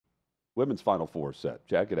women's Final Four set.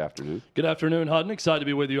 Chad, good afternoon. Good afternoon, Hutton. Excited to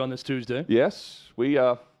be with you on this Tuesday. Yes, we,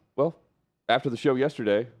 after the show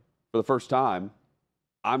yesterday, for the first time,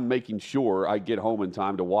 I'm making sure I get home in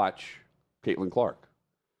time to watch Caitlin Clark.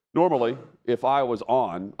 Normally, if I was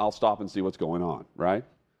on, I'll stop and see what's going on, right?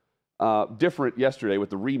 Different yesterday with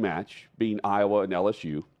the rematch being Iowa and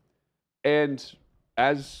LSU. And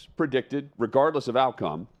as predicted, regardless of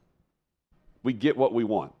outcome, we get what we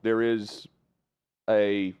want. There is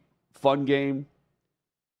a fun game,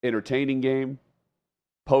 entertaining game,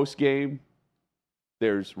 post game.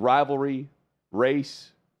 There's rivalry,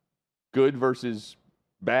 race, good versus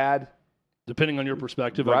bad. Depending on your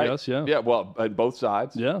perspective, right? I guess, yeah. Yeah, well, on both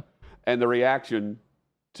sides. Yeah. And the reaction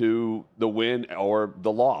to the win or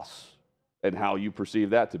the loss and how you perceive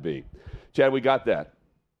that to be. Chad, we got that.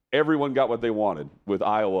 Everyone got what they wanted with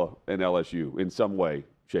Iowa and LSU in some way,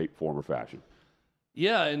 shape, form, or fashion.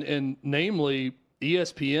 Yeah, and namely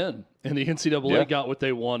ESPN and the NCAA got what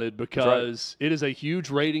they wanted because it is a huge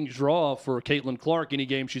ratings draw for Caitlin Clark any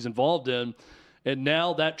game she's involved in. And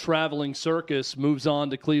now that traveling circus moves on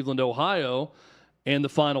to Cleveland, Ohio, and the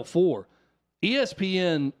Final Four.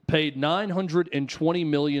 ESPN paid $920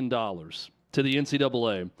 million to the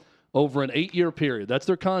NCAA over an 8-year period. That's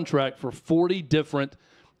their contract for 40 different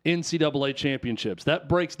NCAA championships. That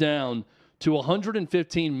breaks down to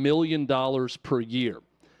 $115 million per year.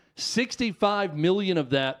 $65 million of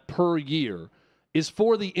that per year is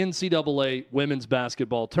for the NCAA women's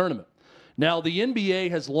basketball tournament. Now, the NBA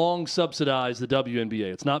has long subsidized the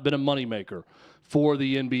WNBA. It's not been a moneymaker for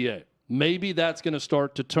the NBA. Maybe that's going to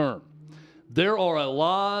start to turn. There are a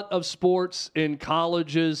lot of sports in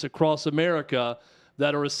colleges across America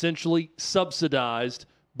that are essentially subsidized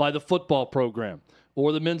by the football program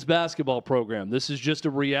or the men's basketball program. This is just a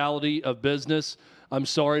reality of business. I'm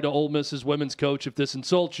sorry to Ole Miss's women's coach if this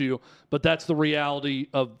insults you, but that's the reality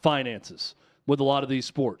of finances with a lot of these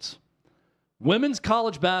sports. Women's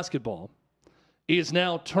college basketball is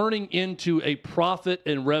now turning into a profit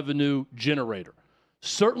and revenue generator.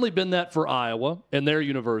 Certainly been that for Iowa and their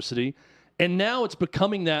university, and now it's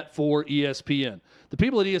becoming that for ESPN. The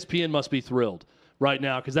people at ESPN must be thrilled right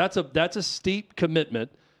now because that's a steep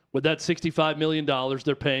commitment with that $65 million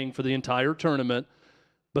they're paying for the entire tournament,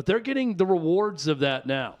 but they're getting the rewards of that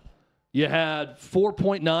now. You had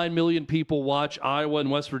 4.9 million people watch Iowa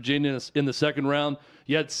and West Virginia in the second round.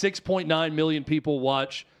 You had 6.9 million people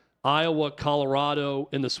watch Iowa, Colorado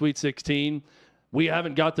in the Sweet 16. We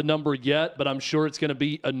haven't got the number yet, but I'm sure it's going to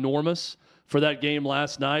be enormous for that game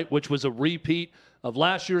last night, which was a repeat of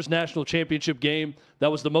last year's national championship game.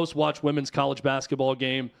 That was the most watched women's college basketball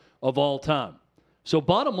game of all time. So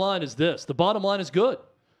bottom line is this. The bottom line is good.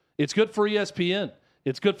 It's good for ESPN.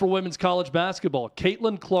 It's good for women's college basketball.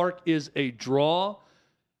 Caitlin Clark is a draw.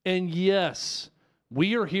 And yes,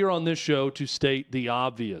 we are here on this show to state the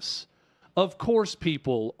obvious. Of course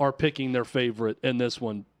people are picking their favorite in this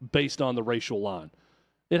one based on the racial line.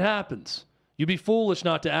 It happens. You'd be foolish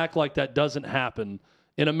not to act like that doesn't happen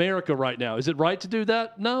in America right now. Is it right to do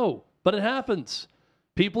that? No, but it happens.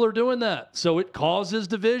 People are doing that. So it causes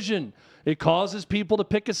division. It causes people to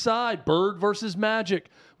pick a side. Bird versus Magic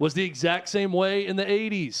was the exact same way in the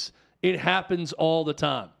 80s. It happens all the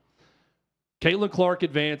time. Caitlin Clark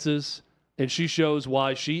advances, and she shows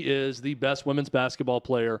why she is the best women's basketball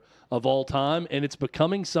player of all time, and it's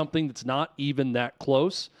becoming something that's not even that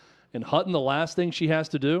close. And Hutton, the last thing she has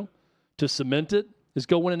to do to cement it is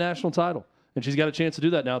go win a national title, and she's got a chance to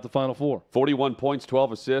do that now at the Final Four. 41 points,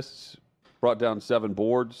 12 assists, brought down 7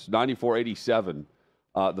 boards, 94-87.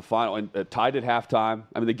 The final, and tied at halftime.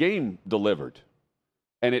 I mean, the game delivered.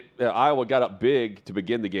 And Iowa got up big to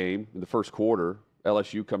begin the game in the first quarter.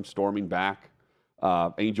 LSU comes storming back.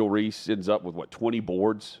 Angel Reese ends up with, 20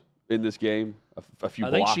 boards in this game? A few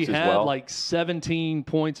blocks as well. I think she had like 17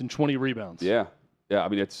 points and 20 rebounds. Yeah. Yeah, I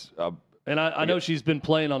mean, it's... and I know she's been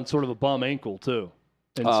playing on sort of a bum ankle, too,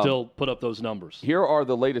 and still put up those numbers. Here are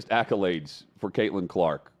the latest accolades for Caitlin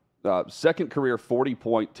Clark. Second career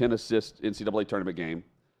 40-point, 10-assist NCAA tournament game.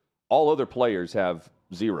 All other players have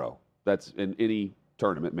 0. That's in any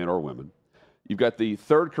tournament, men or women. You've got the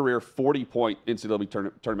third career 40-point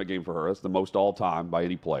NCAA tournament game for her. That's the most all-time by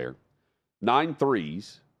any player. 9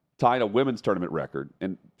 threes, tying a women's tournament record,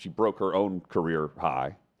 and she broke her own career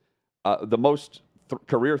high. The most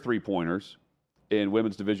career three-pointers in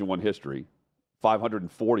women's Division I history,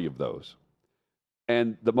 540 of those.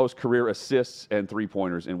 And the most career assists and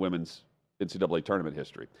three-pointers in women's NCAA tournament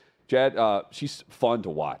history. Chad, she's fun to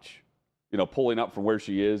watch. Pulling up from where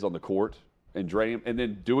she is on the court and draining, and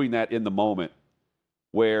then doing that in the moment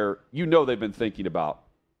where they've been thinking about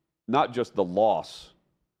not just the loss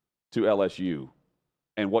to LSU,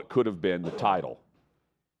 and what could have been the title.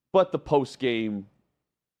 But the post game,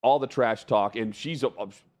 all the trash talk, and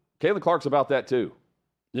Caitlin Clark's about that too.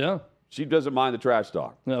 Yeah. She doesn't mind the trash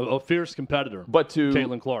talk. A fierce competitor. But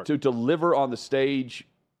Caitlin Clark. To deliver on the stage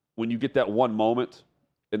when you get that one moment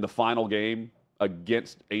in the final game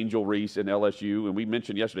against Angel Reese and LSU, and we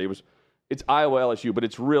mentioned yesterday it's Iowa LSU, but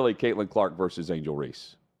it's really Caitlin Clark versus Angel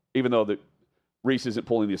Reese, even though Reese isn't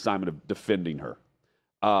pulling the assignment of defending her.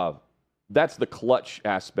 That's the clutch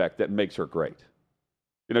aspect that makes her great.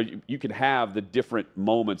 You know, you can have the different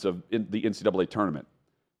moments in the NCAA tournament.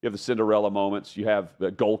 You have the Cinderella moments. You have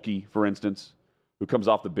Golke, for instance, who comes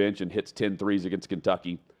off the bench and hits 10 threes against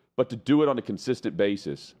Kentucky. But to do it on a consistent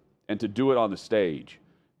basis and to do it on the stage,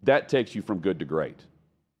 that takes you from good to great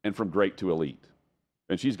and from great to elite.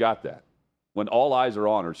 And she's got that. When all eyes are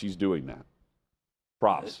on her, she's doing that.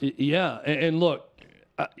 Props. Yeah, and look,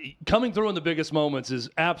 coming through in the biggest moments is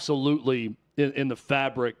absolutely in the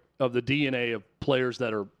fabric of the DNA of players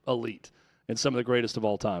that are elite and some of the greatest of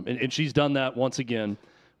all time. And she's done that once again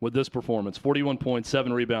with this performance. 41 points,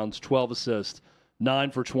 7 rebounds, 12 assists,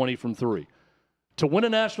 9 for 20 from 3. To win a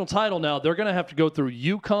national title now, they're going to have to go through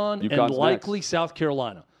UConn and likely next. South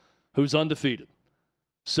Carolina, who's undefeated.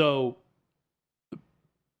 So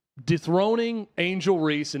dethroning Angel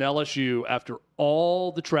Reese and LSU after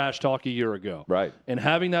all the trash talk a year ago, right, and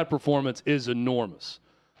having that performance is enormous.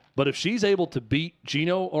 But if she's able to beat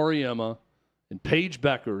Gino Auriemma and Paige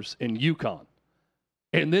Beckers in UConn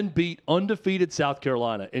and then beat undefeated South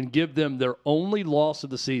Carolina and give them their only loss of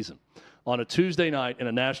the season on a Tuesday night in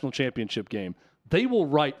a national championship game, they will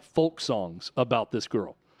write folk songs about this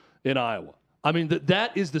girl in Iowa. I mean,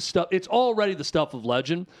 that is the stuff. It's already the stuff of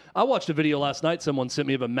legend. I watched a video last night someone sent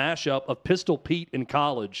me of a mashup of Pistol Pete in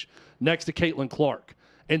college next to Caitlin Clark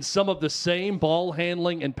and some of the same ball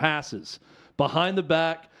handling and passes behind the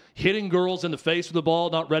back, hitting girls in the face with the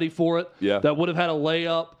ball, not ready for it, that would have had a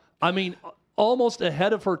layup. I mean, almost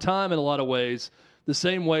ahead of her time in a lot of ways, the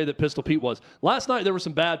same way that Pistol Pete was. Last night there were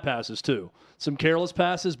some bad passes too, some careless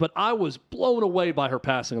passes, but I was blown away by her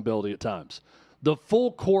passing ability at times. The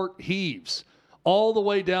full court heaves all the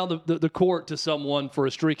way down the court to someone for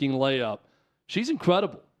a streaking layup. She's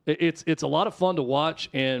incredible. It's a lot of fun to watch,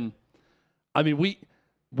 and I mean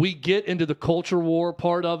we get into the culture war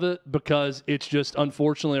part of it because it's just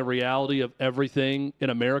unfortunately a reality of everything in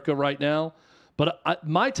America right now. But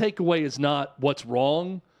my takeaway is not what's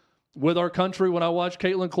wrong with our country when I watch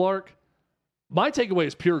Caitlin Clark. My takeaway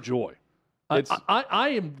is pure joy. I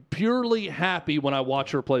am purely happy when I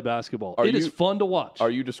watch her play basketball. It is fun to watch. Are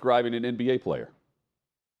you describing an NBA player?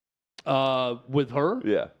 With her?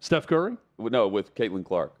 Yeah. Steph Curry? No, with Caitlin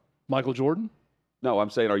Clark. Michael Jordan? No, I'm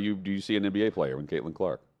saying, do you see an NBA player in Caitlin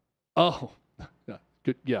Clark? Oh, yeah.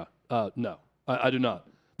 Good. Yeah. No, I do not.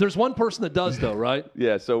 There's one person that does, though, right?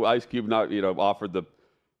 Yeah. So Ice Cube offered the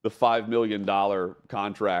 $5 million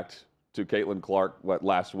contract to Caitlin Clark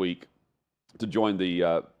last week to join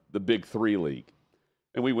the Big Three League,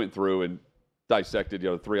 and we went through and dissected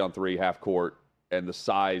 3-on-3 half court and the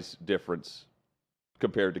size difference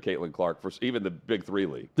compared to Caitlin Clark for even the Big Three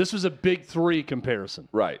League. This was a Big Three comparison,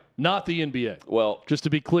 right? Not the NBA. Well, just to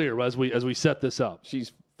be clear, as we set this up,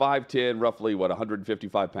 she's 5'10", roughly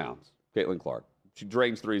 155 pounds. Caitlin Clark. She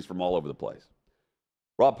drains threes from all over the place.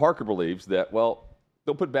 Rob Parker believes that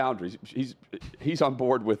don't put boundaries. He's on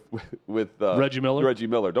board with Reggie Miller. Reggie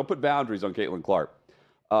Miller. Don't put boundaries on Caitlin Clark.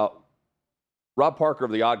 Rob Parker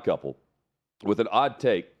of the Odd Couple, with an odd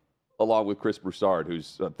take, along with Chris Broussard,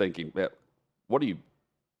 who's thinking, what are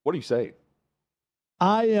you saying?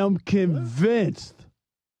 I am convinced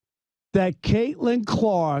that Caitlin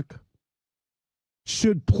Clark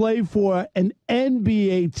should play for an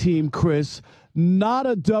NBA team, Chris, not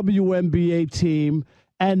a WNBA team.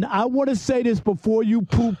 And I want to say this before you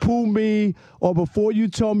poo-poo me or before you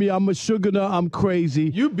tell me I'm a sugar, I'm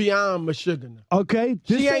crazy. You beyond a sugar. Okay?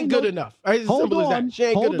 She ain't good enough. Hold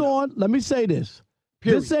on. Let me say this.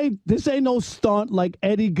 Period. This ain't no stunt like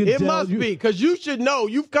Eddie Goodell. It must be, because you should know.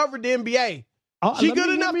 You've covered the NBA. She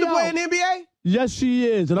good enough to play in the NBA? Yes, she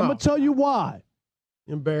is. And I'm going to tell you why.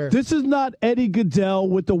 Embarrassing. This is not Eddie Goodell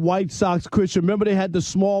with the White Sox, Chris. Remember they had the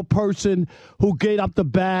small person who gave up the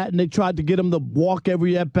bat and they tried to get him to walk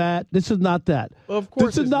every at-bat? This is not that. Well, of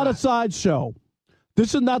course this is not a sideshow.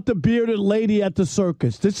 This is not the bearded lady at the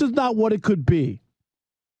circus. This is not what it could be.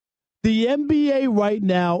 The NBA right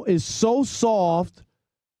now is so soft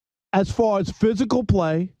as far as physical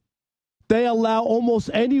play. They allow almost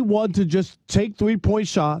anyone to just take three-point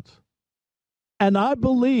shots. And I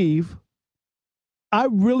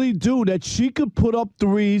really do, that she could put up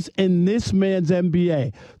threes in this man's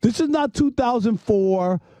NBA. This is not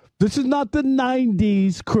 2004. This is not the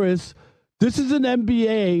 90s, Chris. This is an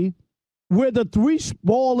NBA where the three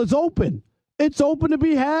ball is open. It's open to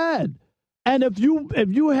be had. And if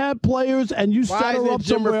you have players and you set her up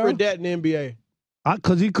somewhere. Why isn't Jimmer Fredette in the NBA?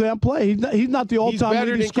 Because he can't play. He's not the all-time leading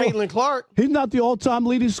scorer. He's better than Caitlin Clark. He's not the all-time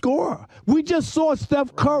leading scorer. We just saw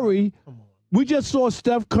Steph Curry.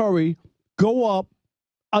 Go up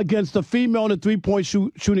against a female in a three-point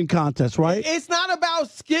shooting contest, right? It's not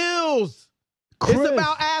about skills. Chris, it's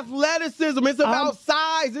about athleticism. It's about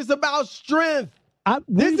size. It's about strength.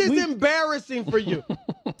 This is embarrassing for you.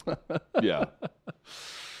 Yeah.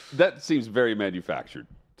 That seems very manufactured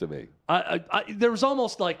to me. There was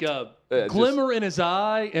almost like a glimmer in his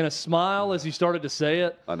eye and a smile as he started to say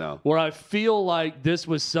it. I know. Where I feel like this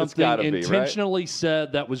was something intentionally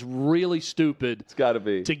said that was really stupid. It's got to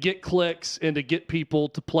be. To get clicks and to get people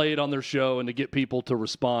to play it on their show and to get people to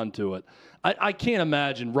respond to it. I can't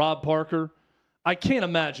imagine Rob Parker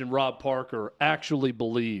actually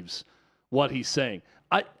believes what he's saying.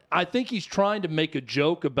 I think he's trying to make a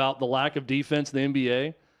joke about the lack of defense in the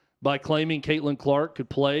NBA by claiming Caitlin Clark could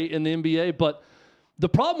play in the NBA. But the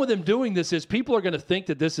problem with him doing this is people are going to think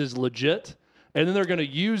that this is legit, and then they're going to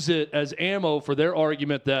use it as ammo for their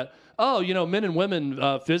argument that, men and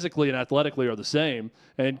women physically and athletically are the same,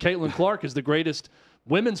 and Caitlin Clark is the greatest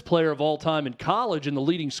women's player of all time in college and the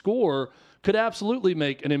leading scorer, could absolutely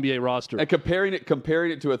make an NBA roster. And comparing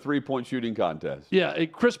it to a three-point shooting contest. Yeah,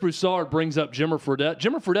 Chris Broussard brings up Jimmer Fredette.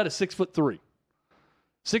 Jimmer Fredette is 6'3".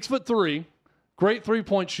 6'3", great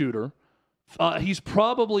three-point shooter. He's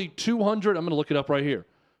probably 200. I'm going to look it up right here.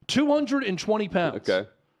 220 pounds.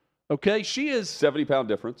 Okay, she is 70-pound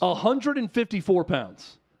difference. 154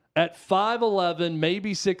 pounds at 5'11",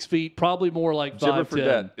 maybe 6 feet, probably more like 5'10". Jimmer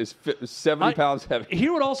Fredette is 70 pounds heavy.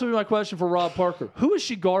 Here would also be my question for Rob Parker. Who is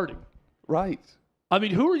she guarding? Right. I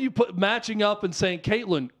mean, who are you matching up and saying,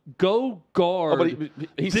 Caitlin, go guard? But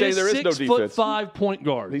he's saying there is no defense. 6'5" point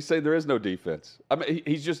guard. He's saying there is no defense. I mean,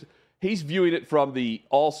 he's viewing it from the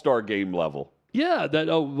All-Star game level. Yeah,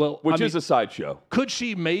 which is a sideshow. Could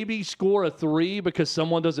she maybe score a three because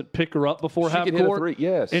someone doesn't pick her up before half court? She can hit a three,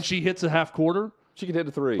 yes. And she hits a half quarter? She can hit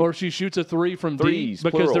a three. Or she shoots a three from Threes,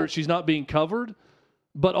 deep because she's not being covered.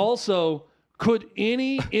 But also, could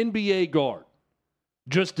any NBA guard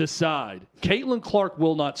just decide Caitlin Clark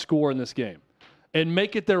will not score in this game and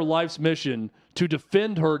make it their life's mission to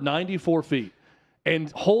defend her 94 feet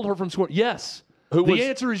and hold her from scoring? Yes. The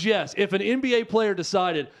answer is yes. If an NBA player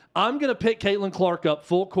decided, I'm going to pick Caitlin Clark up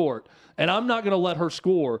full court and I'm not going to let her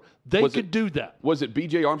score, they could do that. Was it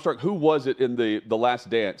B.J. Armstrong? Who was it in the Last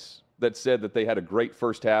Dance that said that they had a great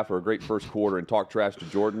first half or a great first quarter and talked trash to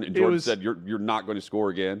Jordan? And Jordan said, you're not going to score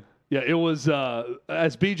again? Yeah, it was,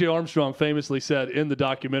 as B.J. Armstrong famously said in the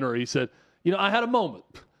documentary, he said, I had a moment.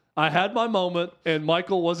 I had my moment, and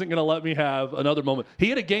Michael wasn't going to let me have another moment. He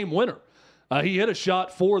hit a game winner. He hit a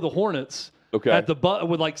shot for the Hornets at the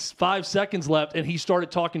with like 5 seconds left, and he started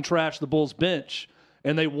talking trash to the Bulls bench,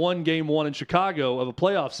 and they won game one in Chicago of a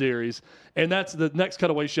playoff series. And that's the next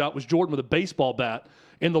cutaway shot was Jordan with a baseball bat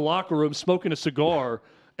in the locker room smoking a cigar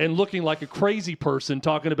and looking like a crazy person,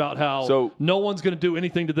 talking about how no one's going to do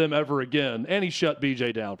anything to them ever again. And he shut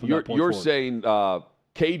BJ down from that point forward. You're saying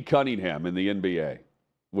Cade Cunningham in the NBA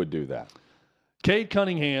would do that? Cade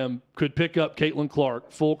Cunningham could pick up Caitlin Clark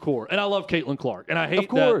full court. And I love Caitlin Clark. And I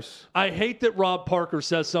hate that Rob Parker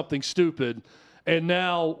says something stupid. And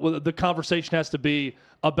now the conversation has to be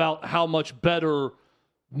about how much better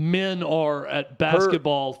men are at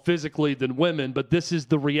basketball physically than women. But this is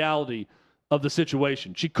the reality of the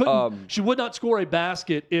situation. She would not score a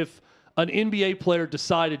basket if an NBA player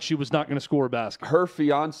decided she was not going to score a basket. Her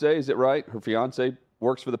fiance, is it right? Her fiance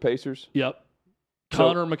works for the Pacers? Yep.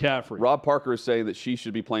 Connor McCaffrey. Rob Parker is saying that she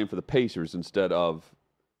should be playing for the Pacers instead of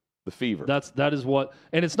the Fever. That is what,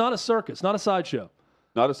 and it's not a circus, not a sideshow.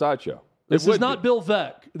 Not a sideshow. This is not Bill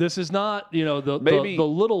Veeck. This is not, the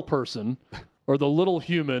little person or the little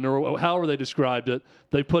human or however they described it,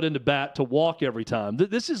 they put into bat to walk every time.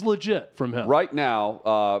 This is legit from him. Right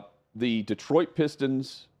now, the Detroit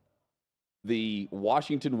Pistons, the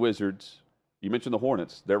Washington Wizards, you mentioned the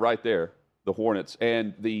Hornets, they're right there, the Hornets,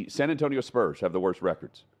 and the San Antonio Spurs have the worst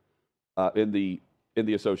records in the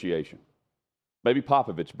association. Maybe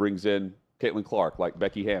Popovich brings in Caitlin Clark like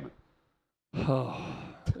Becky Hammon. Oh,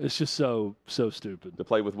 it's just so stupid. To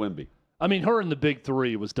play with Wemby. I mean, her in the Big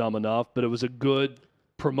Three was dumb enough, but it was a good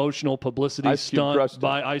promotional publicity stunt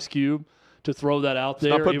by Ice Cube to throw that out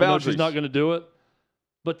there, even though she's not going to do it.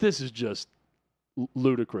 But this is just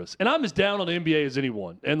ludicrous. And I'm as down on the NBA as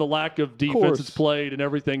anyone and the lack of defense that's played and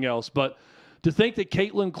everything else. But to think that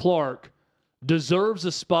Caitlin Clark deserves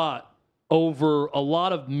a spot over a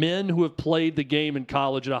lot of men who have played the game in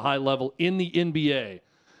college at a high level in the NBA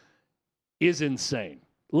is insane.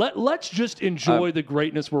 Let's just enjoy the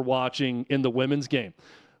greatness we're watching in the women's game.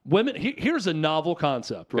 Women, here's a novel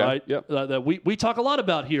concept, right? Yep. That we talk a lot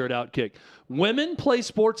about here at OutKick. Women play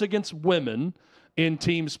sports against women in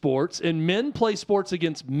team sports, and men play sports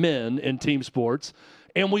against men in team sports.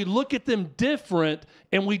 And we look at them different,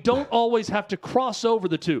 and we don't always have to cross over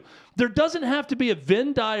the two. There doesn't have to be a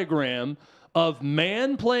Venn diagram of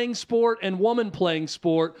man playing sport and woman playing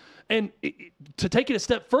sport. And to take it a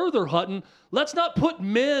step further, Hutton, let's not put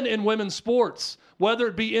men in women's sports, whether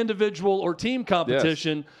it be individual or team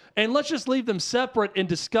competition, yes, and let's just leave them separate and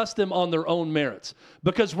discuss them on their own merits.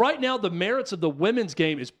 Because right now, the merits of the women's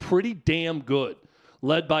game is pretty damn good,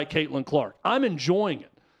 led by Caitlin Clark. I'm enjoying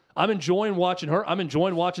it. I'm enjoying watching her. I'm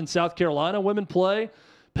enjoying watching South Carolina women play.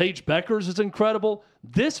 Paige Beckers is incredible.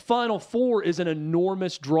 This Final Four is an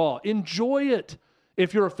enormous draw. Enjoy it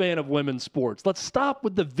if you're a fan of women's sports. Let's stop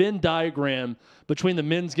with the Venn diagram between the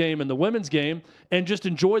men's game and the women's game and just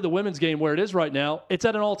enjoy the women's game where it is right now. It's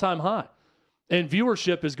at an all-time high. And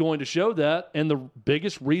viewership is going to show that. And the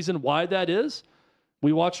biggest reason why that is,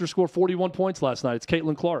 we watched her score 41 points last night. It's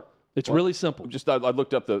Caitlin Clark. It's really simple. I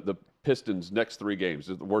looked up the Pistons' next 3 games.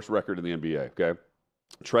 It's the worst record in the NBA, okay?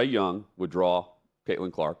 Trae Young would draw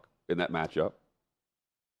Caitlin Clark in that matchup.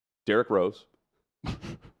 Derrick Rose.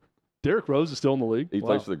 Derrick Rose is still in the league. He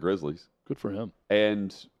plays for the Grizzlies. Good for him.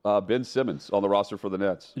 And Ben Simmons on the roster for the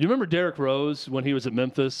Nets. You remember Derrick Rose when he was at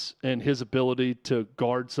Memphis and his ability to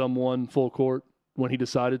guard someone full court when he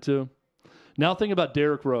decided to? Now think about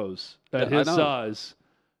Derrick Rose at his size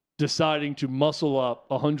deciding to muscle up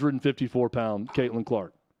 154-pound Caitlin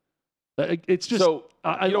Clark. It's just so.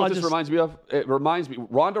 You know what this reminds me of? It reminds me.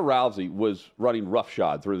 Ronda Rousey was running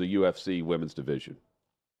roughshod through the UFC women's division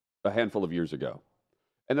a handful of years ago,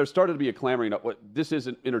 and there started to be a clamoring up. This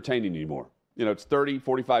isn't entertaining anymore. You know, it's 30,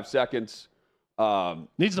 45 seconds.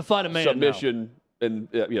 Needs to fight a man. Submission, now. And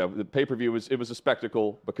the pay-per-view was a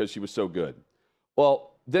spectacle because she was so good.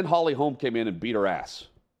 Well, then Holly Holm came in and beat her ass,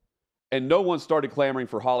 and no one started clamoring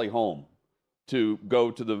for Holly Holm to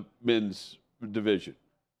go to the men's division.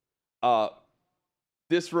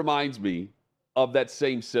 This reminds me of that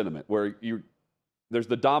same sentiment where there's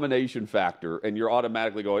the domination factor and you're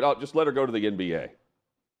automatically going, oh, just let her go to the NBA.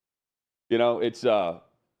 You know, it's Ronda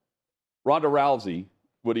Rousey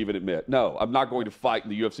would even admit, no, I'm not going to fight in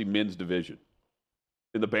the UFC men's division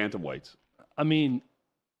in the bantamweights. I mean,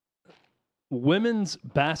 women's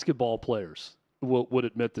basketball players would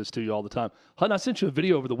admit this to you all the time. Hutton, I sent you a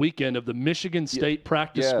video over the weekend of the Michigan State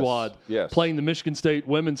practice squad playing the Michigan State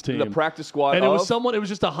women's team. The practice squad, and it was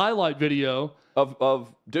just a highlight video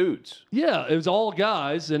of dudes. Yeah, it was all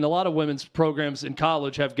guys, and a lot of women's programs in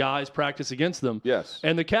college have guys practice against them. Yes,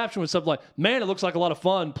 and the caption was something like, "Man, it looks like a lot of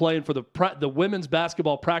fun playing for the women's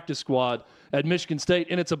basketball practice squad at Michigan State,"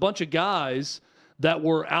 and it's a bunch of guys that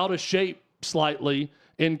were out of shape slightly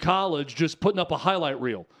in college, just putting up a highlight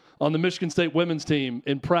reel on the Michigan State women's team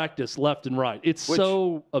in practice left and right. It's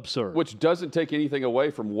so absurd. Which doesn't take anything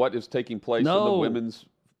away from what is taking place in the women's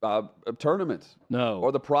tournament. No.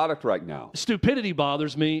 Or the product right now. Stupidity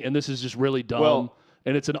bothers me, and this is just really dumb.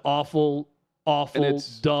 And it's an awful,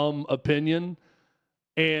 dumb opinion.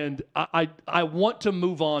 And I want to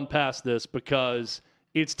move on past this because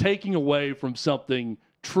it's taking away from something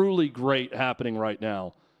truly great happening right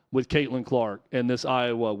now with Caitlin Clark and this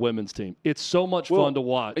Iowa women's team. It's so much fun to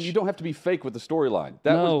watch. And you don't have to be fake with the storyline.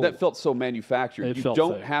 That felt so manufactured. You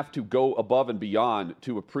don't have to go above and beyond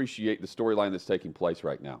to appreciate the storyline that's taking place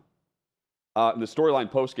right now. In the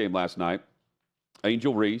storyline postgame last night,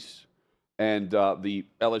 Angel Reese and the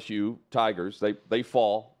LSU Tigers, they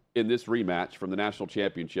fall in this rematch from the national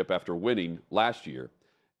championship after winning last year.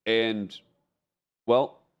 And,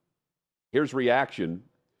 well, here's reaction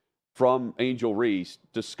from Angel Reese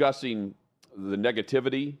discussing the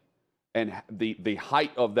negativity and the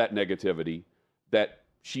height of that negativity that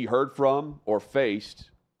she heard from or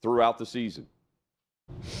faced throughout the season.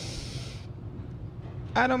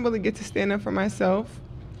 I don't really get to stand up for myself.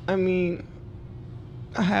 I mean,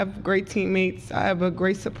 I have great teammates. I have a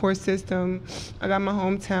great support system. I got my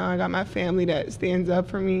hometown. I got my family that stands up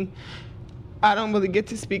for me. I don't really get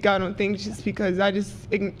to speak out on things just because I just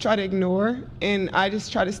try to ignore, and I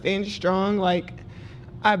just try to stand strong. Like,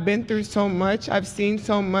 I've been through so much. I've seen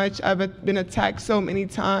so much. I've been attacked so many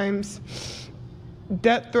times.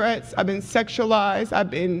 Death threats. I've been sexualized.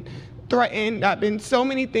 I've been threatened. I've been so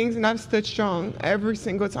many things, and I've stood strong every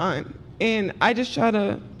single time. And I just try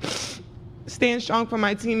to stand strong for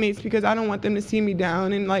my teammates because I don't want them to see me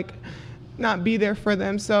down and, like, not be there for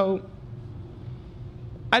them. So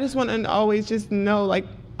I just want to always just know, like,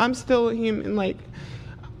 I'm still a human. Like,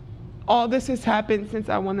 all this has happened since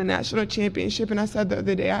I won the national championship, and I said the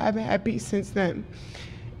other day, I haven't had peace since then.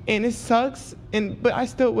 And it sucks, but I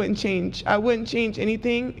still wouldn't change. I wouldn't change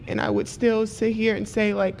anything, and I would still sit here and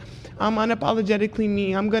say, like, I'm unapologetically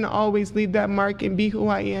me. I'm going to always leave that mark and be who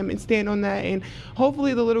I am and stand on that. And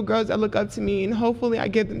hopefully the little girls that look up to me, and hopefully I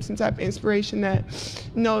give them some type of inspiration that,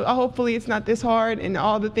 hopefully it's not this hard and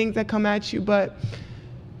all the things that come at you, but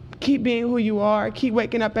keep being who you are. Keep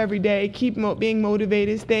waking up every day. Keep being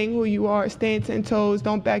motivated, staying who you are, staying 10 toes,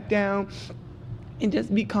 don't back down, and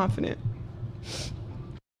just be confident.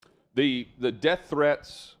 The death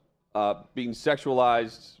threats, being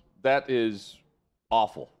sexualized, that is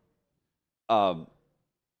awful.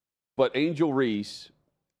 But Angel Reese,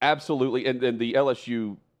 absolutely, and the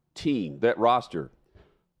LSU team, that roster,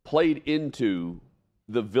 played into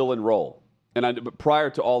the villain role. But prior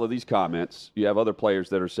to all of these comments, you have other players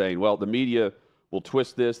that are saying, well, the media will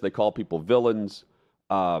twist this. They call people villains.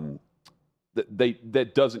 That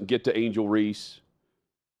doesn't get to Angel Reese.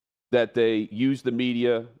 That they use the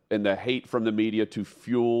media and the hate from the media to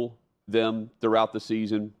fuel them throughout the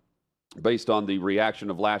season based on the reaction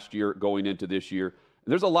of last year going into this year.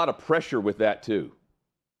 And there's a lot of pressure with that too.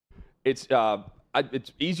 It's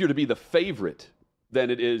easier to be the favorite than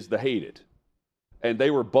it is the hated. And they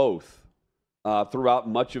were both throughout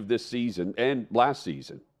much of this season and last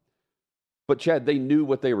season. But, Chad, they knew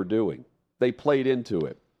what they were doing. They played into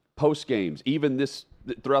it. Post games, even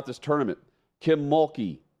throughout this tournament, Kim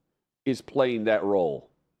Mulkey is playing that role.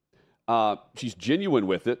 She's genuine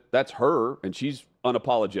with it. That's her, and she's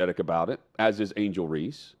unapologetic about it, as is Angel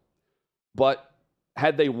Reese. But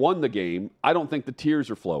had they won the game, I don't think the tears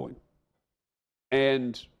are flowing.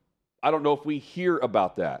 And I don't know if we hear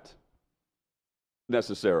about that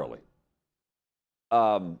necessarily.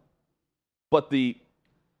 But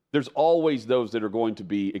there's always those that are going to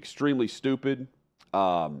be extremely stupid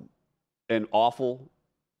and awful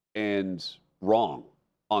and wrong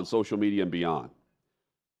on social media and beyond.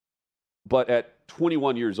 But at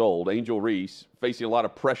 21 years old, Angel Reese, facing a lot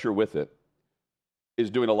of pressure with it, is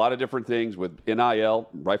doing a lot of different things with NIL,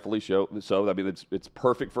 rightfully so. I mean, it's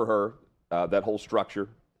perfect for her, that whole structure.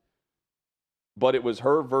 But it was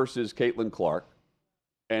her versus Caitlin Clark.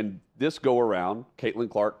 And this go around, Caitlin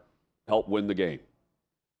Clark helped win the game.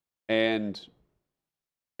 And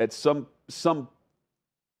at sometimes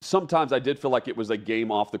I did feel like it was a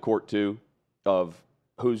game off the court too, of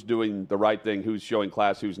who's doing the right thing, who's showing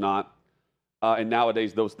class, who's not. And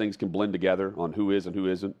nowadays those things can blend together on who is and who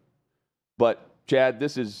isn't. But Chad,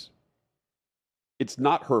 it's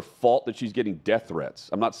not her fault that she's getting death threats.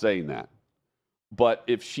 I'm not saying that. But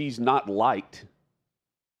if she's not liked,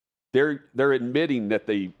 they're admitting that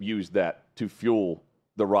they used that to fuel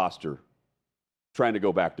the roster, trying to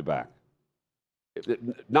go back to back.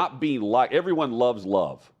 Not being liked. Everyone loves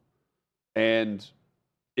love. And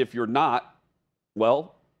if you're not,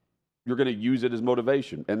 well, you're going to use it as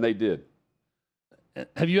motivation. And they did.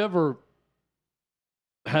 Have you ever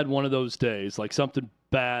had one of those days, like something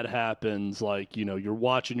bad happens, like, you're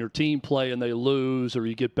watching your team play and they lose, or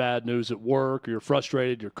you get bad news at work, or you're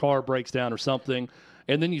frustrated, your car breaks down or something,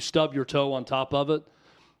 and then you stub your toe on top of it,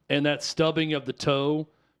 and that stubbing of the toe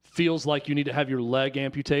feels like you need to have your leg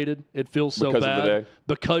amputated? It feels so bad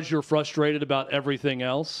because you're frustrated about everything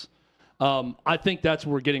else. I think that's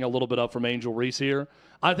what we're getting a little bit of from Angel Reese here.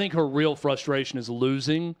 I think her real frustration is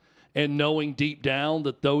losing and knowing deep down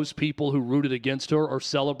that those people who rooted against her are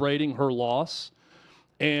celebrating her loss.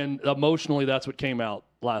 And emotionally, that's what came out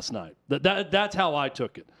last night. That's how I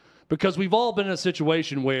took it. Because we've all been in a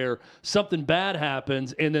situation where something bad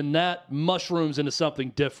happens and then that mushrooms into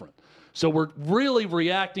something different. So we're really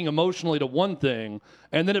reacting emotionally to one thing,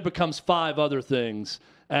 and then it becomes 5 other things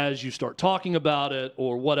as you start talking about it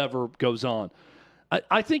or whatever goes on.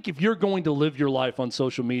 I think if you're going to live your life on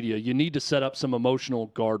social media, you need to set up some emotional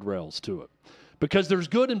guardrails to it. Because there's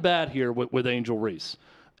good and bad here with Angel Reese.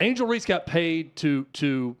 Angel Reese got paid to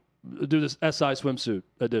do this SI swimsuit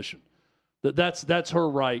edition. That's her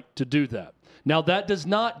right to do that. Now, that does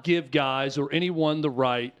not give guys or anyone the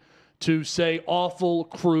right to say awful,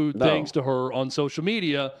 crude things to her on social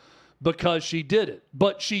media because she did it.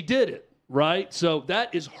 But she did it, right? So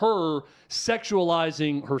that is her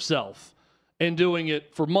sexualizing herself and doing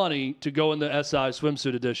it for money to go in the SI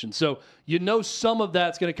swimsuit edition. So some of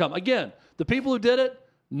that's going to come. Again, the people who did it,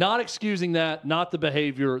 not excusing that, not the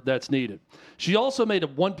behavior that's needed. She also made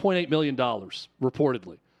 $1.8 million,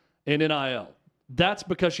 reportedly, in NIL. That's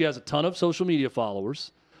because she has a ton of social media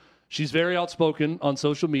followers. She's very outspoken on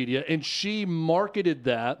social media, and she marketed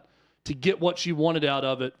that to get what she wanted out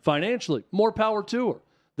of it financially. More power to her.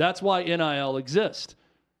 That's why NIL exists.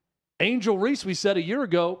 Angel Reese, we said a year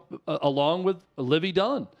ago, along with Livy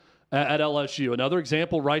Dunn at LSU. Another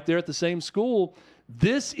example right there at the same school.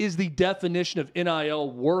 This is the definition of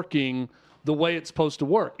NIL working the way it's supposed to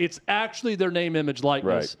work. It's actually their name, image,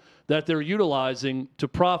 likeness that they're utilizing to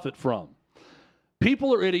profit from.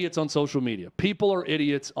 People are idiots on social media. People are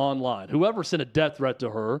idiots online. Whoever sent a death threat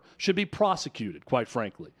to her should be prosecuted, quite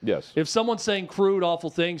frankly. Yes. If someone's saying crude,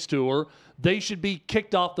 awful things to her, they should be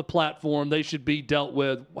kicked off the platform. They should be dealt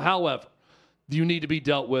with. However, you need to be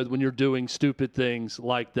dealt with when you're doing stupid things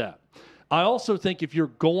like that. I also think if you're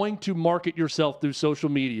going to market yourself through social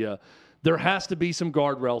media, there has to be some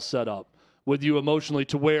guardrails set up with you emotionally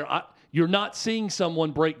to where you're not seeing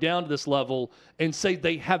someone break down to this level and say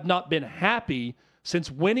they have not been happy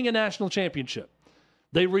since winning a national championship.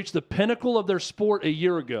 They reached the pinnacle of their sport a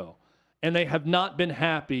year ago, and they have not been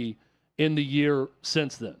happy in the year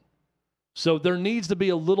since then. So there needs to be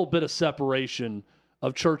a little bit of separation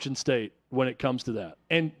of church and state when it comes to that.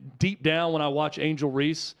 And deep down, when I watch Angel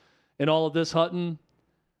Reese and all of this, Hutton,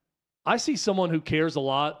 I see someone who cares a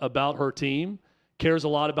lot about her team, cares a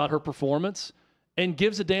lot about her performance, and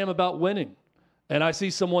gives a damn about winning. And I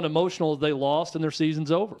see someone emotional that they lost and their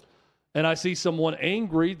season's over. And I see someone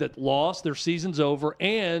angry that lost, their season's over,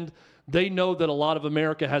 and they know that a lot of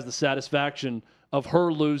America has the satisfaction of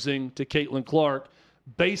her losing to Caitlin Clark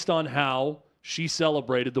based on how she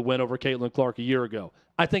celebrated the win over Caitlin Clark a year ago.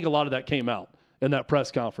 I think a lot of that came out in that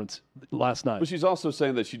press conference last night. But she's also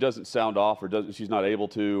saying that she doesn't sound off or she's not able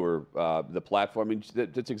to, or the platform. I mean,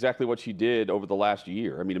 that's exactly what she did over the last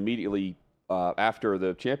year. I mean, immediately after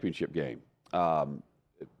the championship game,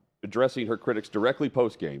 addressing her critics directly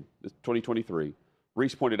post-game, 2023,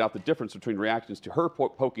 Reese pointed out the difference between reactions to her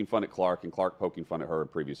poking fun at Clark and Clark poking fun at her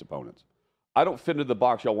and previous opponents. I don't fit into the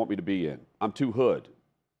box y'all want me to be in. I'm too hood.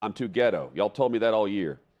 I'm too ghetto. Y'all told me that all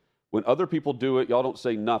year. When other people do it, y'all don't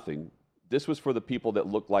say nothing. This was for the people that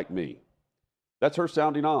look like me. That's her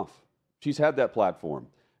sounding off. She's had that platform.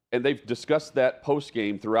 And they've discussed that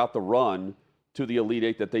post-game throughout the run to the Elite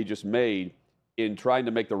Eight that they just made in trying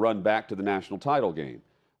to make the run back to the national title game.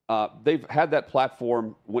 They've had that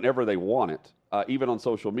platform whenever they want it, even on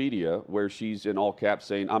social media, where she's in all caps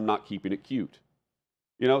saying, I'm not keeping it cute.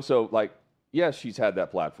 You know, so like, yes, she's had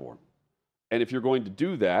that platform. And if you're going to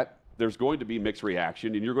do that, there's going to be mixed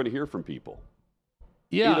reaction, and you're going to hear from people.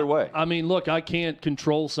 Yeah, either way. I mean, look, I can't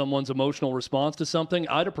control someone's emotional response to something.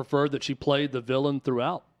 I'd have preferred that she played the villain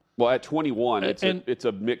throughout. Well, at 21, it's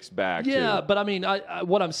a mixed bag, yeah, too. but I mean,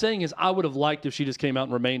 what I'm saying is I would have liked if she just came out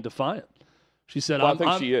and remained defiant. She said, I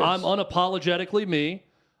think she is. I'm unapologetically me.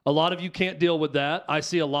 A lot of you can't deal with that. I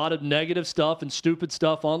see a lot of negative stuff and stupid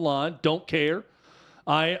stuff online. Don't care.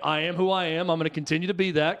 I am who I am. I'm going to continue to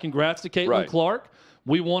be that. Congrats to Caitlin Clark.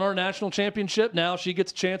 We won our national championship. Now she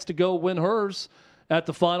gets a chance to go win hers at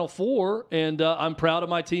the Final Four, and I'm proud of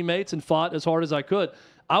my teammates and fought as hard as I could.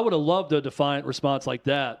 I would have loved a defiant response like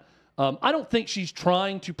that. I don't think she's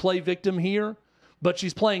trying to play victim here, but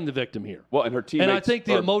she's playing the victim here. Well, and her teammates. And I think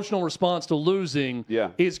the emotional response to losing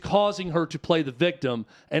is causing her to play the victim.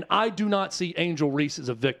 And I do not see Angel Reese as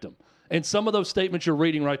a victim. And some of those statements you're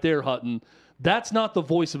reading right there, Hutton, that's not the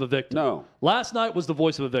voice of a victim. No. Last night was the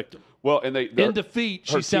voice of a victim. Well, and in defeat,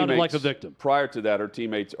 she sounded like a victim. Prior to that, her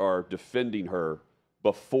teammates are defending her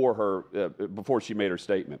before she made her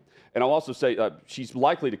statement. And I'll also say she's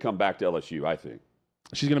likely to come back to LSU, I think.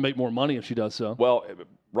 She's going to make more money if she does so. Well,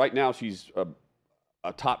 right now she's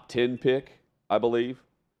a top 10 pick, I believe.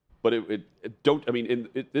 But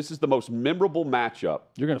this is the most memorable matchup.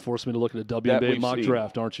 You're going to force me to look at a WNBA mock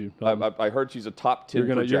draft, aren't you? I heard she's a top 10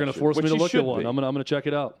 You're going to force me to look at one. I'm going to check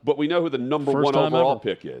it out. But we know who the number one overall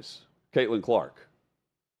pick is, Caitlin Clark.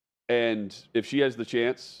 And if she has the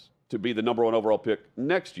chance to be the number one overall pick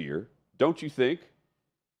next year, don't you think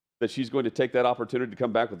that she's going to take that opportunity to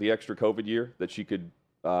come back with the extra COVID year that she could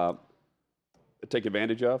take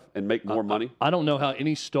advantage of and make more money? I don't know how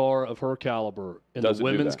any star of her caliber in the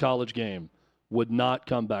women's college game would not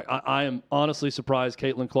come back. I am honestly surprised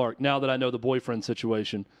Caitlin Clark, now that I know the boyfriend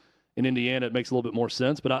situation in Indiana, it makes a little bit more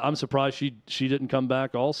sense, but I'm surprised she didn't come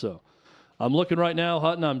back also. I'm looking right now,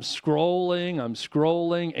 Hutton, I'm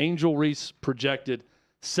scrolling. Angel Reese projected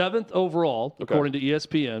 7th overall, according to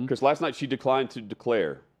ESPN. Because last night she declined to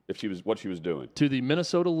declare what she was doing. To the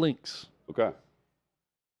Minnesota Lynx. Okay.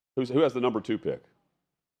 Who has the number 2 pick?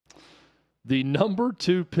 The number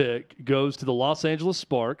 2 pick goes to the Los Angeles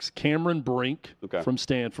Sparks, Cameron Brink from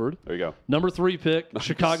Stanford. There you go. Number 3 pick,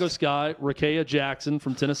 Chicago Sky, Rakea Jackson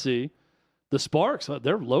from Tennessee. The Sparks,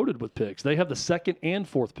 they're loaded with picks. They have the 2nd and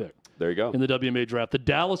 4th pick. There you go. In the WNBA draft. The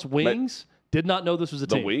Dallas Wings, did not know this was a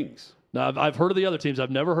team. The Wings. Now, I've heard of the other teams.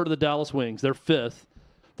 I've never heard of the Dallas Wings. They're 5th.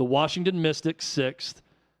 The Washington Mystics, 6th.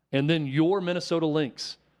 And then your Minnesota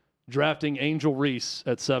Lynx drafting Angel Reese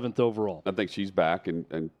at 7th overall. I think she's back,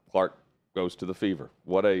 and Clark goes to the Fever.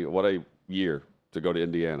 What a year to go to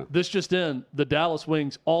Indiana. This just in, the Dallas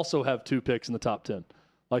Wings also have 2 picks in the top 10,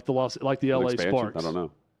 like the LA Sparks. I don't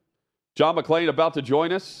know. John McClain about to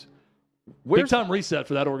join us. Big time reset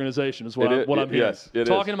for that organization is what I'm hearing. Yes,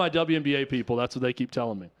 Talking to my WNBA people, that's what they keep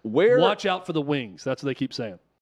telling me. Watch out for the Wings. That's what they keep saying.